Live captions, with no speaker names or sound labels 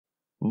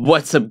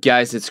What's up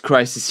guys, it's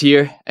Crisis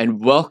here,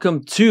 and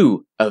welcome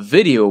to a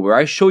video where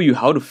I show you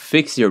how to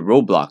fix your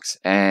Roblox.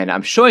 And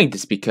I'm showing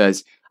this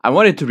because I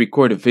wanted to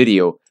record a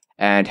video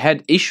and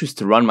had issues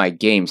to run my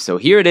game. So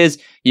here it is.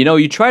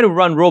 You try to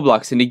run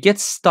Roblox and it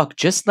gets stuck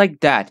just like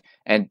that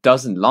and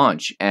doesn't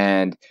launch.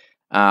 And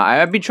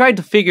I've been trying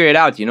to figure it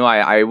out.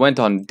 I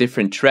went on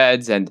different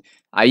threads and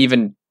I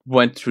even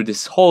went through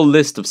this whole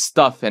list of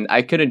stuff and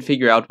I couldn't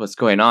figure out what's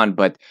going on.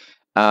 But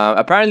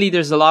apparently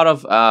there's a lot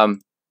of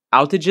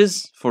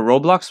outages for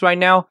Roblox right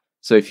now.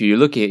 So if you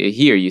look at it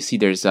here, you see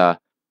there's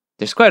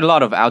quite a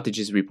lot of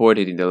outages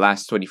reported in the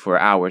last 24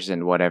 hours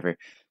and whatever.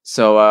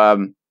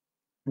 So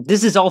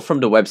this is all from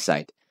the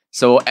website.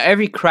 So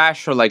every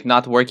crash or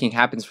not working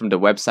happens from the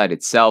website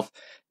itself.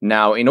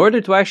 Now, in order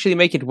to actually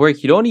make it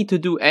work, you don't need to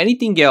do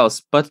anything else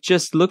but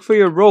just look for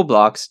your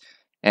Roblox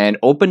and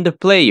open the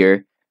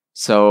player.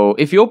 So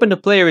if you open the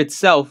player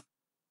itself,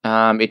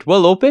 it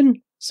will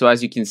open. So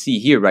as you can see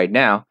here right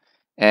now,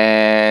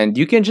 and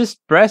you can just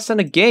press on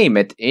a game.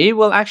 It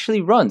will actually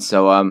run.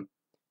 So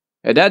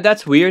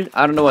that's weird.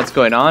 I don't know what's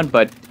going on,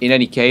 but in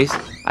any case,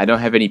 I don't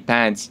have any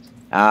pants.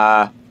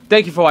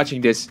 Thank you for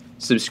watching this.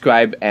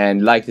 Subscribe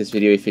and like this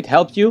video if it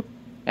helped you.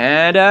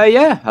 And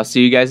yeah, I'll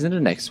see you guys in the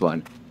next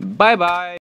one. Bye bye.